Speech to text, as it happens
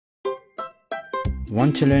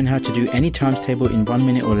Want to learn how to do any times table in 1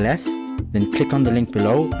 minute or less? Then click on the link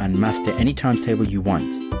below and master any times table you want.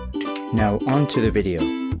 Now on to the video.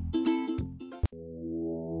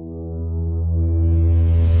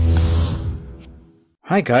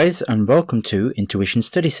 Hi guys, and welcome to Intuition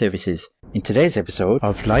Study Services. In today's episode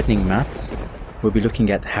of Lightning Maths, we'll be looking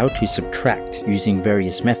at how to subtract using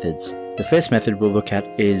various methods. The first method we'll look at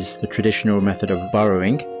is the traditional method of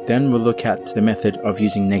borrowing. Then we'll look at the method of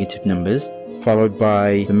using negative numbers, followed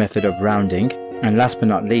by the method of rounding, and last but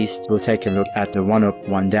not least, we'll take a look at the one up,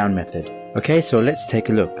 one down method. Okay, so let's take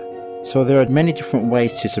a look. So there are many different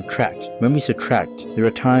ways to subtract. When we subtract, there are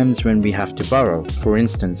times when we have to borrow. For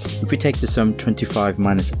instance, if we take the sum 25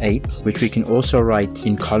 minus 8, which we can also write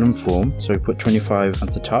in column form, so we put 25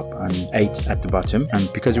 at the top and 8 at the bottom,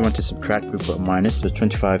 and because we want to subtract, we put a minus, so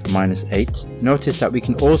 25 minus 8. Notice that we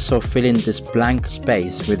can also fill in this blank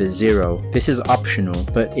space with a 0. This is optional,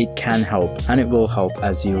 but it can help, and it will help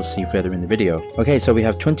as you'll see further in the video. Okay, so we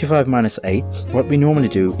have 25 minus 8. What we normally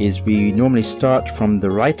do is we normally start from the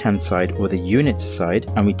right hand side or the unit side,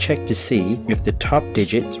 and we check to see if the top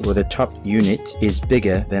digit or the top unit is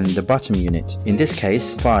bigger than the bottom unit. In this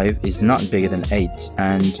case, 5 is not bigger than 8,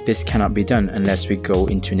 and this cannot be done unless we go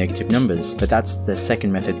into negative numbers, but that's the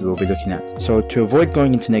second method we'll be looking at. So to avoid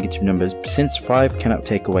going into negative numbers, since 5 cannot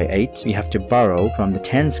take away 8, we have to borrow from the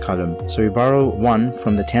tens column. So we borrow 1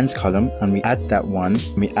 from the tens column, and we add that 1,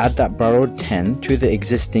 and we add that borrowed 10 to the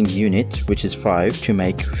existing unit, which is 5, to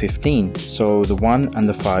make 15. So the 1 and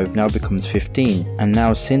the 5 now becomes 15, and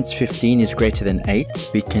now since 15 is greater than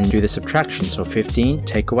 8, we can do the subtraction. So 15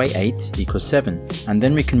 take away 8 equals 7, and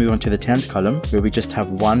then we can move on to the tens column where we just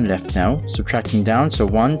have 1 left now, subtracting down. So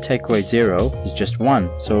 1 take away 0 is just 1,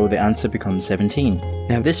 so the answer becomes 17.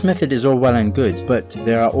 Now this method is all well and good, but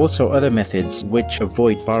there are also other methods which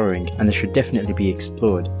avoid borrowing, and they should definitely be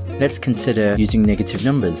explored. Let's consider using negative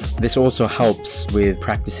numbers. This also helps with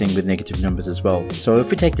practicing with negative numbers as well. So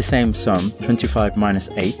if we take the same sum, 25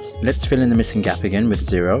 minus 8, let's fill in the missing gap again with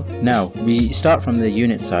 0. Now we start from the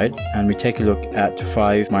unit side and we take a look at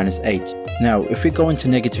 5 minus 8. Now if we go into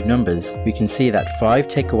negative numbers, we can see that 5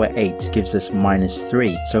 take away 8 gives us minus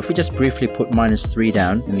 3. So if we just briefly put minus 3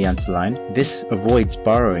 down in the answer line, this avoids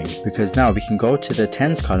borrowing, because now we can go to the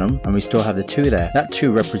tens column and we still have the 2 there. That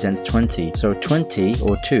 2 represents 20. So 20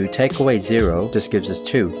 or 2 take away 0 just gives us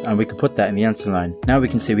 2, and we can put that in the answer line. Now we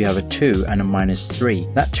can see we have a 2 and a minus 3.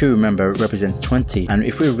 That 2, remember, represents 20, and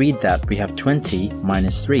if we read that, we have 20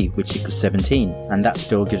 minus 3, which equals 17, and that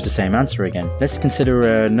still gives the same answer again. Let's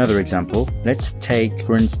consider another example. Let's take,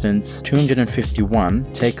 for instance, 251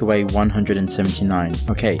 take away 179.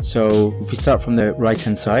 Okay, so if we start from the right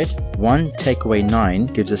hand side, 1 take away 9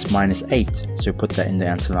 gives us minus 8, so we put that in the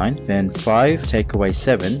answer line. Then 5 take away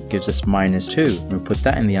 7 gives us minus 2, we put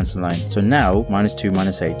that in the answer line. So now minus 2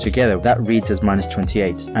 minus 8 together, that reads as minus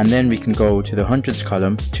 28. And then we can go to the hundreds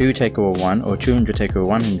column. 2 take away 1, or 200 take away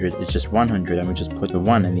 100 is just 100, and we just put the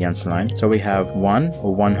 1 in the answer line. So we have 1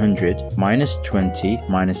 or 100 minus 20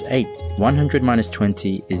 minus 8. 100 minus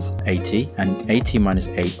 20 is 80, and 80 minus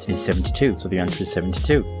 8 is 72, so the answer is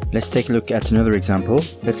 72. Let's take a look at another example.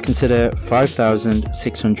 Let's consider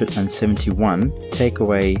 5,671 take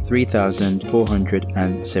away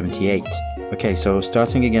 3,478. Okay, so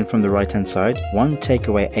starting again from the right hand side, 1 take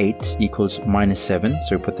away 8 equals minus 7,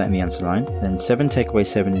 so we put that in the answer line. Then 7 take away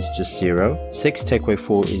 7 is just 0, 6 take away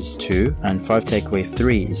 4 is 2, and 5 take away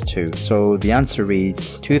 3 is 2. So the answer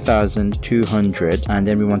reads 2,200, and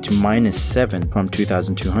then we want to minus 7 from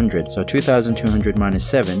 2,200. So 2,200 minus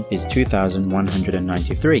 7 is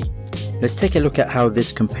 2,193. Let's take a look at how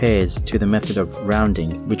this compares to the method of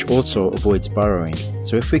rounding, which also avoids borrowing.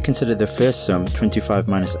 So if we consider the first sum, 25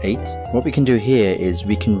 minus 8, what we can do here is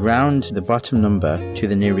we can round the bottom number to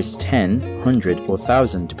the nearest 10, 100 or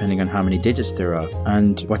 1000, depending on how many digits there are.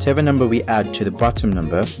 And whatever number we add to the bottom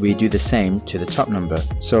number, we do the same to the top number.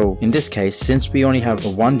 So in this case, since we only have a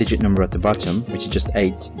 1-digit number at the bottom, which is just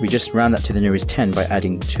 8, we just round that to the nearest 10 by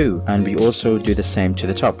adding 2. And we also do the same to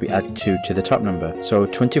the top. We add 2 to the top number. So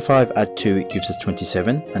 25 add 2, it gives us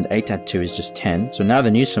 27, and 8 add 2 is just 10. So now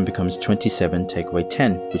the new sum becomes 27 take away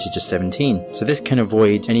 10, which is just 17. So this can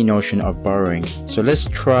avoid any notion of borrowing. So let's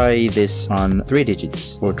try this on 3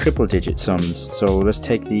 digits or triple digit sums. So let's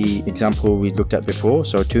take the example we looked at before.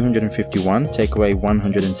 So 251 take away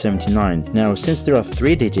 179. Now since there are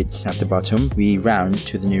 3 digits at the bottom, we round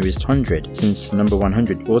to the nearest 100, since the number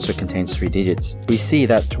 100 also contains 3 digits. We see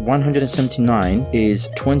that 179 is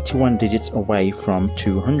 21 digits away from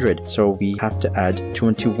 200. So So we have to add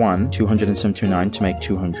 279 to make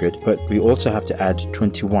 200, but we also have to add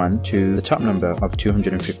 21 to the top number of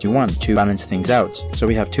 251 to balance things out. So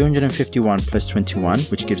we have 251 plus 21,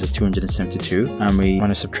 which gives us 272, and we want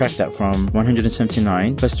to subtract that from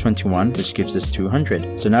 179 plus 21, which gives us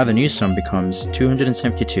 200. So now the new sum becomes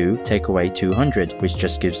 272 take away 200, which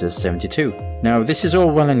just gives us 72. Now this is all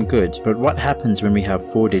well and good, but what happens when we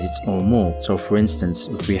have 4 digits or more? So for instance,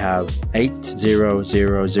 if we have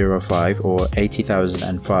 80005 or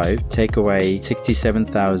 80,005 take away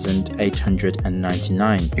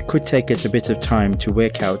 67,899, it could take us a bit of time to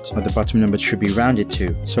work out what the bottom number should be rounded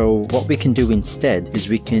to. So what we can do instead is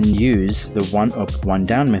we can use the 1 up 1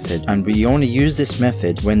 down method, and we only use this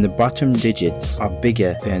method when the bottom digits are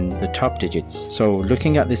bigger than the top digits. So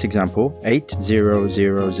looking at this example,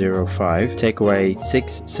 80005 take away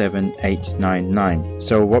 67899.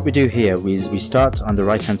 So what we do here is we start on the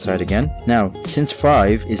right hand side again. Now since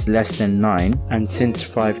 5 is less than 9, and since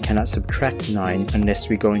 5 cannot subtract 9 unless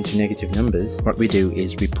we go into negative numbers, what we do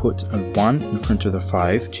is we put a 1 in front of the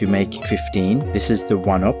 5 to make 15. This is the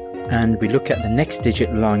 1 up. And we look at the next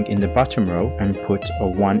digit long in the bottom row and put a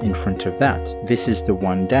 1 in front of that. This is the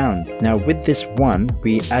 1 down. Now with this 1,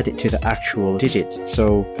 we add it to the actual digit.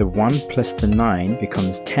 So the 1 plus the 9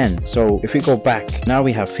 becomes 10. So if we go back, now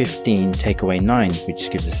we have 15 take away 9, which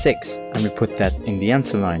gives us 6. And we put that in the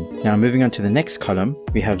answer line. Now moving on to the next column,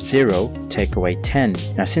 we have 0 take away 10.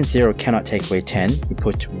 Now since 0 cannot take away 10, we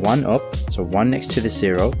put 1 up, so 1 next to the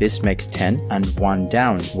 0, this makes 10, and 1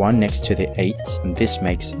 down, 1 next to the 8, and this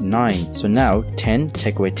makes 9. So now 10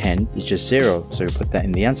 take away 10 is just 0, so we put that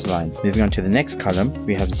in the answer line. Moving on to the next column,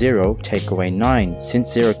 we have 0 take away 9.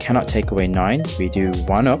 Since 0 cannot take away 9, we do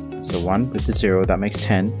 1 up, so 1 with the 0, that makes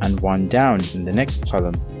 10, and 1 down in the next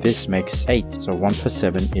column. This makes 8, so 1 plus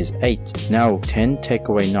 7 is 8. Now 10 take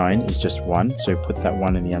away 9 is just 1, so we put that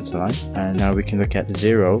 1 in the answer line. And now we can look at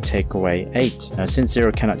 0 take away 8. Now since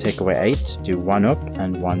 0 cannot take away 8, do 1 up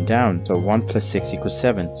and 1 down, so 1 plus 6 equals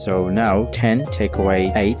 7. So now 10 take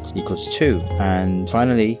away 8 equals 2. And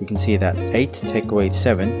finally we can see that 8 take away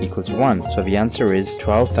 7 equals 1, so the answer is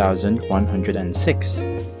 12,106.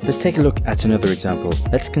 Let's take a look at another example.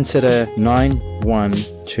 Let's consider 9, 1,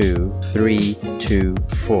 2, 3, 2,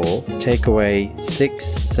 4 take away 6,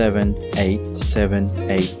 7, 8, 7,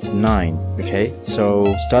 8, 9. Okay,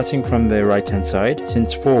 so starting from the right hand side,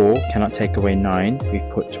 since 4 cannot take away 9, we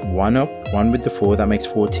put 1 up, 1 with the 4, that makes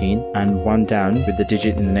 14, and 1 down with the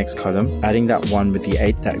digit in the next column, adding that 1 with the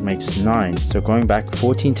 8, that makes 9. So going back,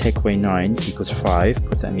 14 take away 9 equals 5,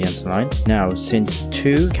 put that in the answer line. Now since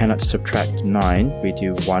 2 cannot subtract 9, we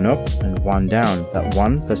do 1 up and 1 down. That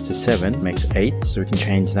 1 plus the 7 makes 8, so we can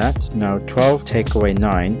change that. Now 12 take away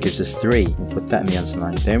 9 gives us 3, we'll put that in the answer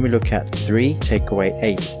line. Then we look at 3 take away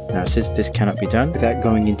 8. Now since this cannot be done without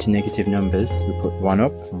going into negative numbers, we put 1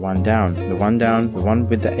 up and 1 down. The 1 down, the 1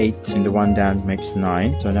 with the 8 and the 1 down makes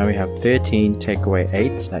 9. So now we have 13 take away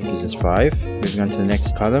 8, that gives us 5. Moving on to the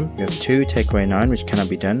next column, we have 2 take away 9, which cannot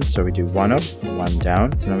be done, so we do 1 up, 1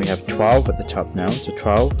 down. So now we have 12 at the top now, so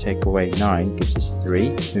 12 take away 9 gives us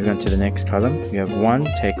 3. Moving on to the next column, we have 1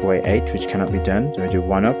 take away 8, which cannot be done, so we do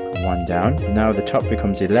 1 up, 1 down. Now the top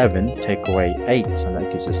becomes 11 take away 8, and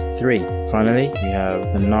that gives us 3. Finally, we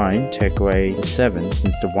have the 9 take away the 7,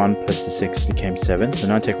 since the 1 plus the 6 became 7, so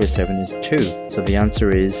 9 take away 7 is 2. So the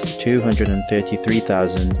answer is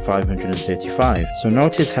 233,535. So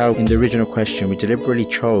notice how in the original question we deliberately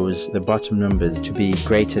chose the bottom numbers to be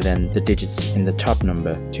greater than the digits in the top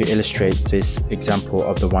number to illustrate this example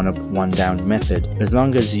of the 1 up 1 down method. As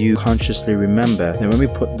long as you consciously remember that when we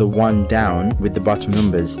put the 1 down with the bottom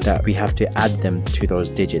numbers, that we have to add them to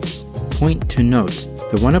those digits. Point to note,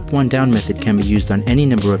 the 1 up 1 down method can be used on any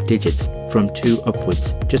number of digits from 2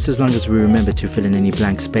 upwards, just as long as we remember to fill in any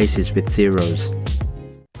blank spaces with zeros.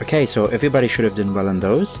 Okay, so everybody should have done well on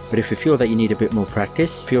those, but if you feel that you need a bit more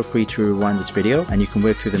practice, feel free to rewind this video and you can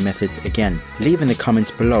work through the methods again. Leave in the comments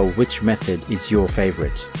below which method is your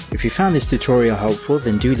favorite. If you found this tutorial helpful,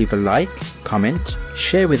 then do leave a like, comment,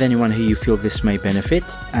 share with anyone who you feel this may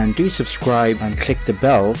benefit, and do subscribe and click the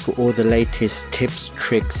bell for all the latest tips,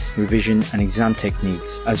 tricks, revision and exam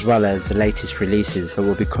techniques, as well as the latest releases that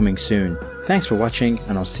will be coming soon. Thanks for watching,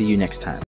 and I'll see you next time.